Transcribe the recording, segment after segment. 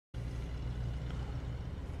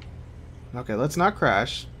Okay, let's not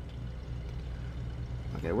crash.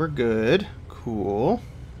 Okay, we're good. Cool.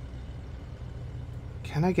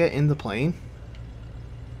 Can I get in the plane?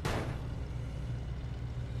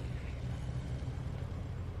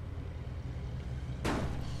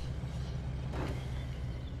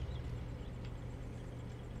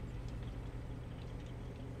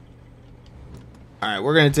 Alright,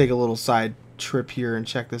 we're going to take a little side trip here and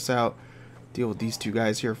check this out. Deal with these two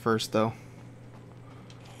guys here first, though.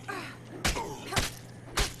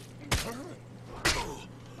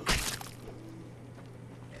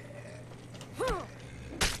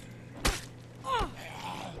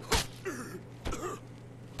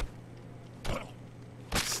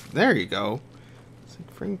 There you go. It's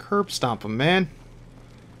like freaking curb stomp him, man.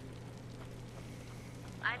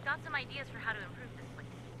 I've got some ideas for how to improve this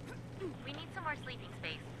place. We need some more sleeping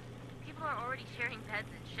space. People are already sharing beds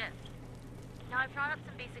and shifts. Now I've drawn up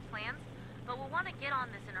some basic plans, but we'll want to get on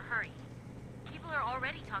this in a hurry. People are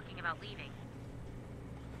already talking about leaving.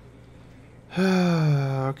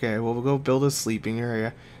 Okay, well, we'll go build a sleeping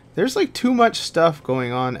area. There's like too much stuff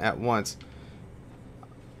going on at once.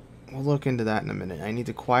 We'll look into that in a minute. I need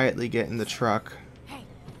to quietly get in the truck.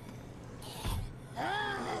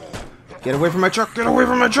 Get away from my truck! Get away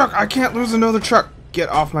from my truck! I can't lose another truck! Get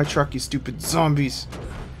off my truck, you stupid zombies!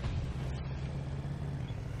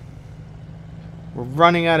 We're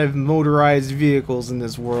running out of motorized vehicles in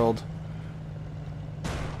this world.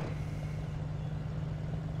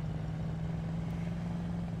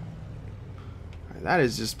 That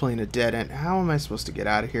is just plain a dead end. How am I supposed to get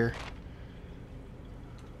out of here?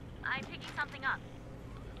 I'm picking something up.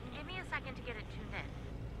 Give me a second to get it tuned in.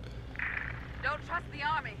 Don't trust the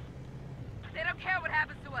army. They don't care what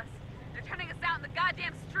happens to us. They're turning us out in the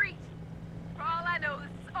goddamn street. For all I know, this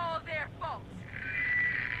is all their fault.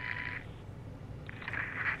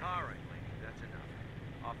 All right, lady, that's enough.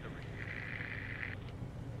 Off the radio.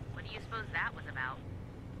 What do you suppose that was about?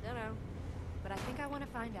 Don't know, but I think I want to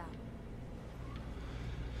find out.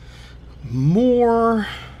 More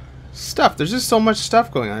stuff. There's just so much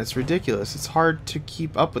stuff going on. It's ridiculous. It's hard to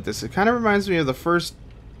keep up with this. It kind of reminds me of the first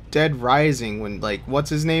Dead Rising when, like,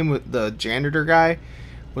 what's his name, with the janitor guy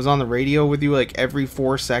was on the radio with you like every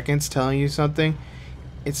 4 seconds telling you something.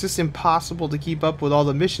 It's just impossible to keep up with all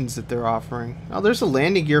the missions that they're offering. Oh, there's a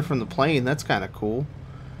landing gear from the plane. That's kind of cool.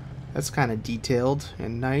 That's kind of detailed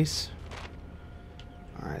and nice.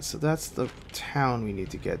 Alright, so that's the town we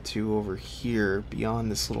need to get to over here,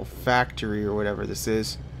 beyond this little factory or whatever this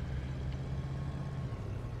is.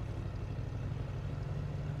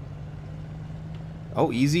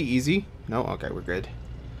 Oh, easy, easy. No? Okay, we're good.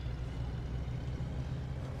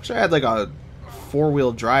 Wish I had like a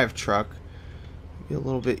 4-wheel drive truck. Be a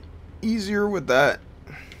little bit easier with that.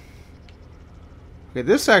 Okay,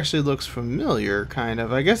 this actually looks familiar, kind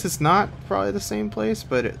of. I guess it's not probably the same place,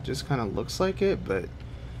 but it just kind of looks like it, but...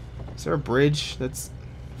 Is there a bridge that's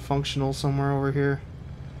functional somewhere over here?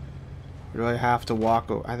 Or do I have to walk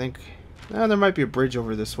over? I think... there might be a bridge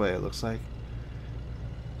over this way, it looks like.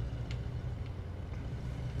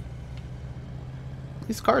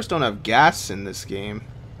 These cars don't have gas in this game.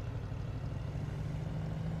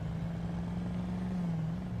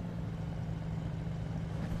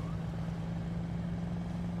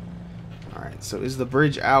 Alright, so is the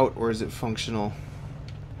bridge out or is it functional?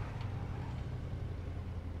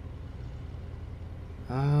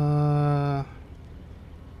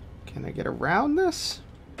 Can I get around this?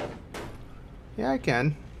 Yeah, I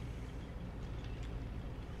can.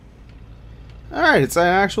 Alright, it's an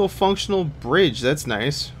actual functional bridge. That's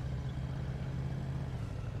nice.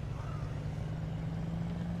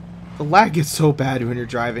 The lag gets so bad when you're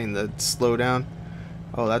driving the slowdown.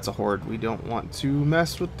 Oh, that's a horde. We don't want to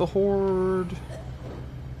mess with the horde.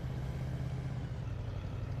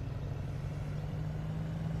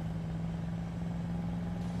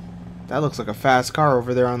 That looks like a fast car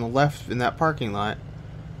over there on the left in that parking lot.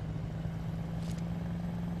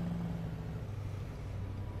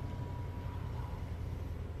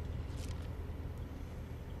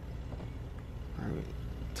 Alright,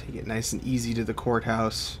 take it nice and easy to the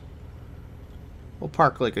courthouse. We'll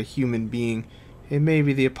park like a human being. It may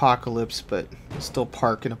be the apocalypse, but we'll still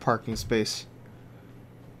park in a parking space.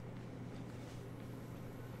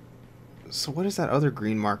 So what is that other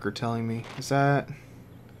green marker telling me? Is that...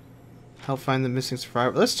 help find the missing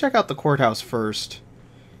survivor? Let's check out the courthouse first.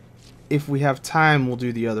 If we have time, we'll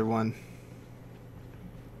do the other one.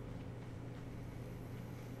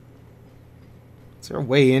 Is there a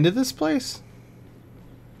way into this place?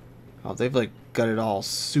 Oh, they've like got it all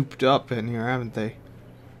souped up in here, haven't they?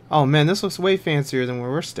 Oh man, this looks way fancier than where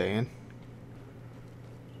we're staying.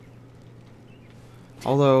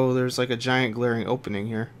 Although there's like a giant glaring opening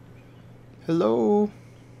here. Hello?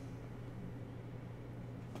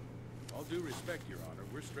 All due respect, Your Honor,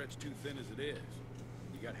 we're stretched too thin as it is.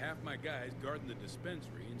 You got half my guys guarding the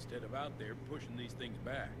dispensary instead of out there pushing these things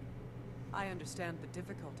back. I understand the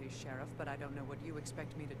difficulties, Sheriff, but I don't know what you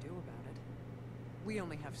expect me to do about it. We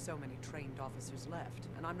only have so many trained officers left,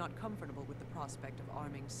 and I'm not comfortable with the prospect of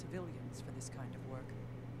arming civilians for this kind of work.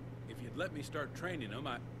 If you'd let me start training them,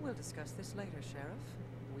 We'll discuss this later, Sheriff.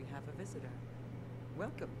 We have a visitor.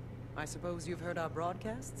 Welcome. I suppose you've heard our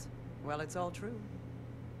broadcasts? Well, it's all true.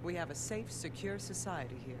 We have a safe, secure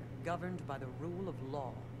society here, governed by the rule of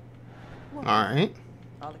law. Alright.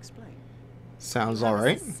 I'll explain. Sounds You have a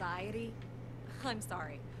alright. Society? I'm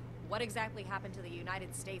sorry. What exactly happened to the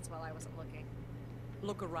United States while I wasn't looking?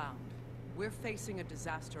 Look around. We're facing a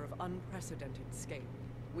disaster of unprecedented scale.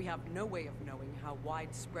 We have no way of knowing how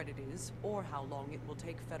widespread it is, or how long it will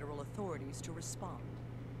take federal authorities to respond.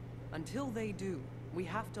 Until they do, we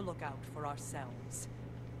have to look out for ourselves.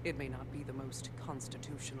 It may not be the most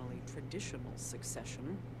constitutionally traditional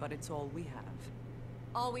succession, but it's all we have.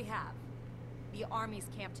 All we have. The army's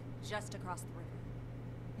camped just across the river.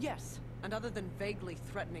 Yes, and other than vaguely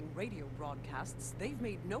threatening radio broadcasts, they've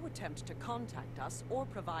made no attempt to contact us or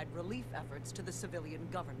provide relief efforts to the civilian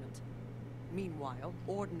government. Meanwhile,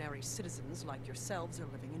 ordinary citizens like yourselves are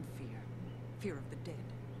living in fear. Fear of the dead.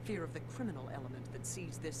 Fear of the criminal element that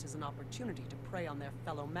sees this as an opportunity to prey on their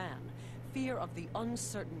fellow man. Fear of the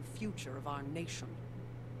uncertain future of our nation.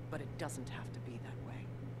 But it doesn't have to be that way.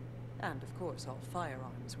 And of course, all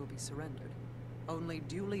firearms will be surrendered. Only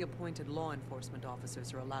duly appointed law enforcement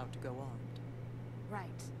officers are allowed to go armed.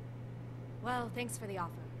 Right. Well, thanks for the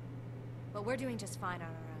offer. But we're doing just fine on our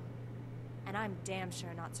own. And I'm damn sure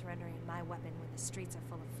not surrendering my weapon when the streets are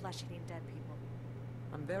full of flesh-eating dead people.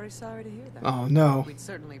 I'm very sorry to hear that. Oh no. We'd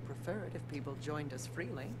certainly prefer it if people joined us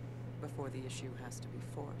freely, before the issue has to be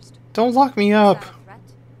forced. Don't lock me Is up. that a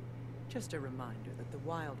threat? Just a reminder that the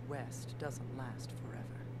Wild West doesn't last forever.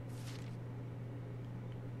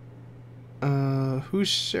 Who's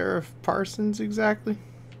Sheriff Parsons exactly?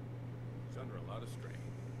 He's under a lot of strain.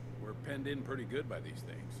 We're penned in pretty good by these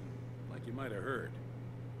things. Like you might have heard,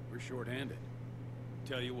 we're short-handed.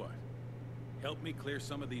 Tell you what, help me clear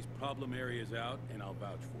some of these problem areas out, and I'll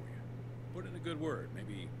vouch for you. Put in a good word,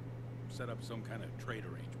 maybe set up some kind of trade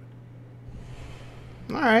arrangement.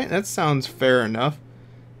 Alright, that sounds fair enough.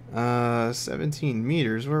 17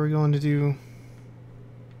 meters. What are we going to do?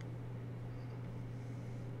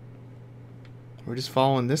 We're just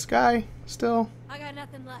following this guy still? I got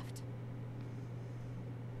nothing left.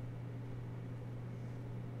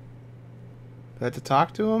 Do I have to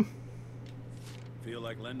talk to him? Feel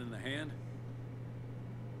like lending the hand?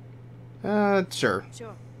 Sure.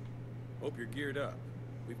 Sure. Hope you're geared up.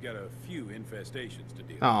 We've got a few infestations to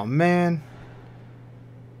deal with. Oh, man.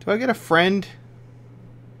 Do I get a friend?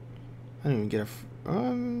 I don't even get a...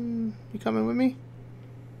 you coming with me?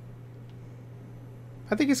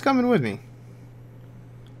 I think he's coming with me.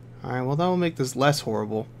 Alright, well that will make this less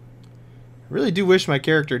horrible. I really do wish my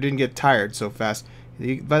character didn't get tired so fast.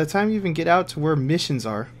 By the time you even get out to where missions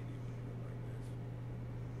are...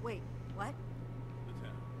 Wait, what?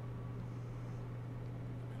 Lieutenant,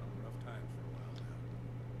 I've been on rough times for a while now.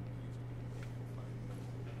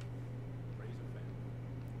 Raise a family.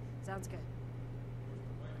 Sounds good.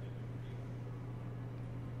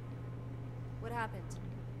 What happened? She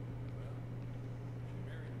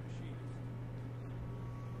married a machinist.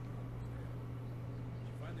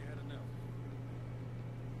 She finally had enough.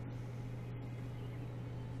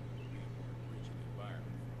 We weren't reaching the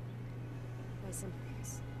environment. My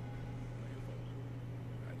sympathies.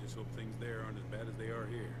 I just hope things there aren't as bad as they are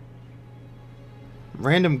here.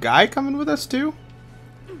 Random guy coming with us too?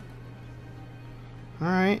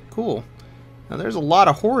 Alright, cool. Now there's a lot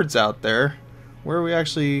of hordes out there. Where are we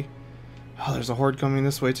actually... Oh, there's a horde coming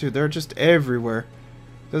this way too. They're just everywhere.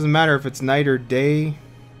 Doesn't matter if it's night or day.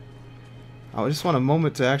 I just want a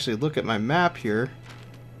moment to actually look at my map here.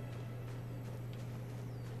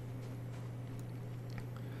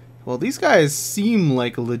 Well, these guys seem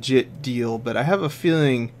like a legit deal, but I have a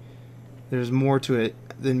feeling there's more to it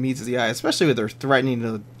than meets the eye, especially with her threatening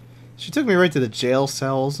to... She took me right to the jail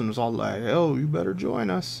cells and was all like, oh, you better join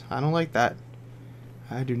us. I don't like that.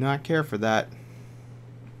 I do not care for that.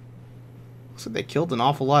 Looks like they killed an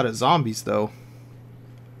awful lot of zombies, though.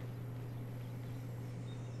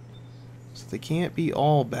 So they can't be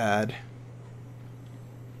all bad.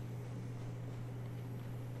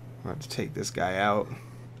 I'll have to take this guy out.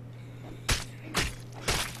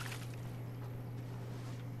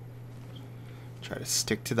 Try to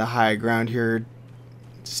stick to the high ground here.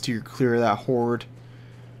 Steer clear of that horde.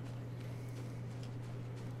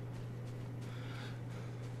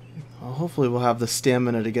 Well, hopefully we'll have the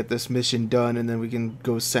stamina to get this mission done, and then we can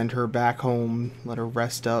go send her back home, let her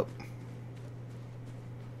rest up.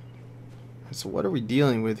 So what are we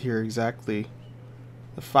dealing with here exactly?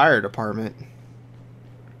 The fire department.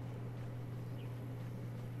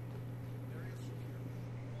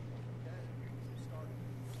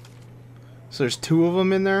 So there's 2 of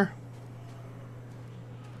them in there?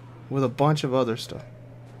 With a bunch of other stuff.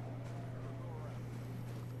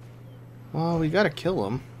 Well, we gotta kill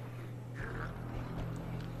them.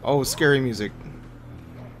 Oh, scary music.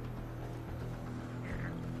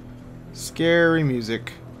 Scary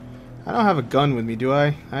music. I don't have a gun with me, do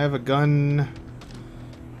I? I have a gun.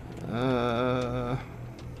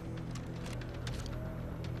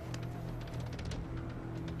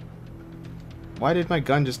 Why did my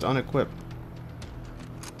gun just unequip?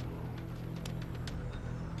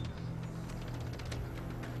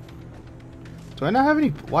 Do I not have any?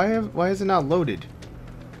 Why is it not loaded?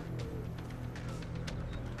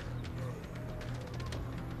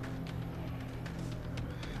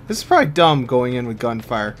 This is probably dumb going in with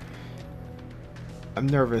gunfire. I'm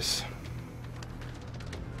nervous.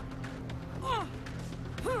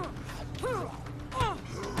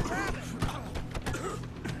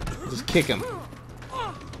 Just kick him.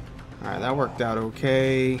 Alright, that worked out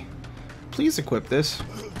okay. Please equip this.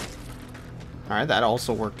 Alright, that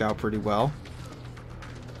also worked out pretty well.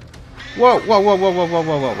 Whoa, whoa, whoa, whoa, whoa, whoa,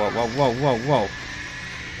 whoa, whoa, whoa, whoa, whoa,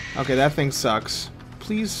 whoa. Okay, that thing sucks.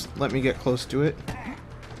 Please let me get close to it.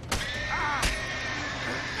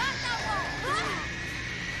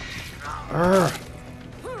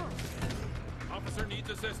 Officer needs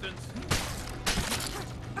assistance.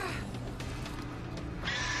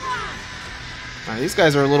 Alright, these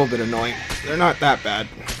guys are a little bit annoying. They're not that bad.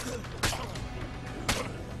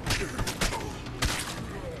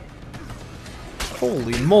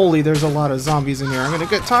 Holy moly, there's a lot of zombies in here. I'm gonna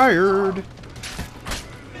get tired.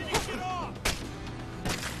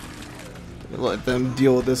 Let them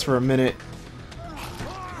deal with this for a minute.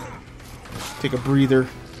 Take a breather.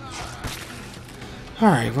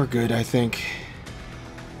 Alright, we're good, I think.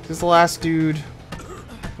 This is the last dude.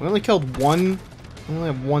 We only killed one. We only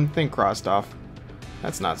have one thing crossed off.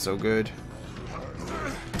 That's not so good.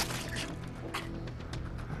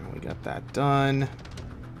 We got that done.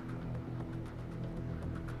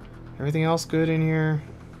 Everything else good in here?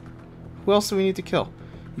 Who else do we need to kill?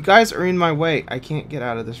 You guys are in my way. I can't get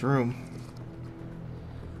out of this room.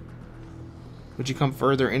 Would you come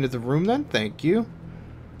further into the room then? Thank you.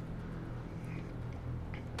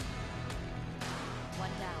 One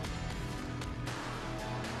down.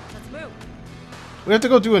 Let's move. We have to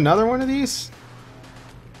go do another one of these?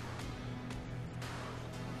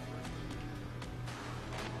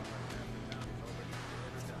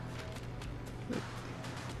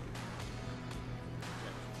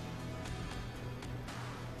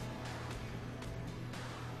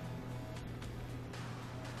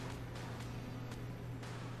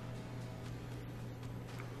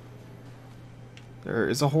 There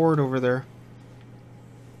is a horde over there.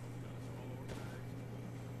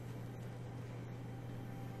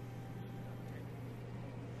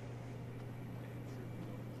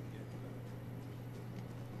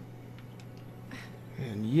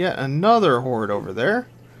 And yet another horde over there.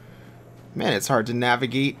 Man, it's hard to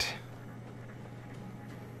navigate.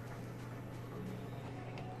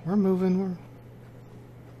 We're moving.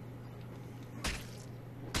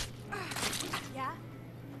 Yeah?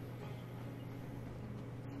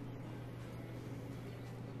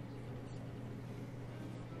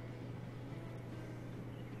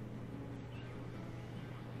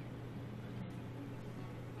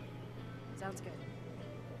 Sounds good.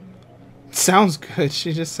 Sounds good.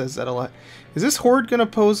 She just says that a lot. Is this horde gonna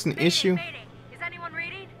pose an issue? Mayday. Is anyone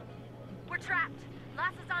reading? We're trapped.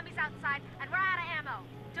 Lots of zombies outside, and we're out of ammo.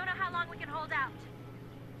 Don't know how long we can hold out.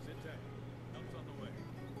 Sit tight. Help's on the way.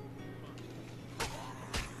 Come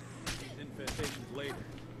on. Infestations later.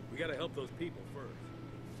 We gotta help those people first.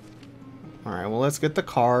 Alright, well, let's get the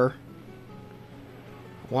car.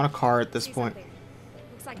 I want a car at this See point. something.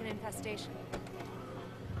 Looks like an infestation.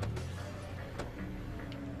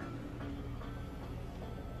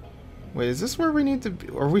 Wait, is this where we need to be?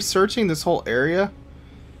 Are we searching this whole area?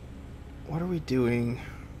 What are we doing?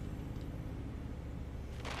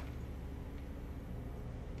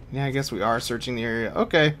 Yeah, I guess we are searching the area.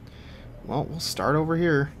 Okay. Well, we'll start over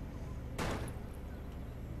here.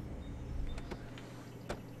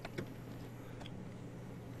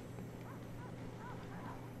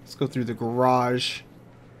 Let's go through the garage.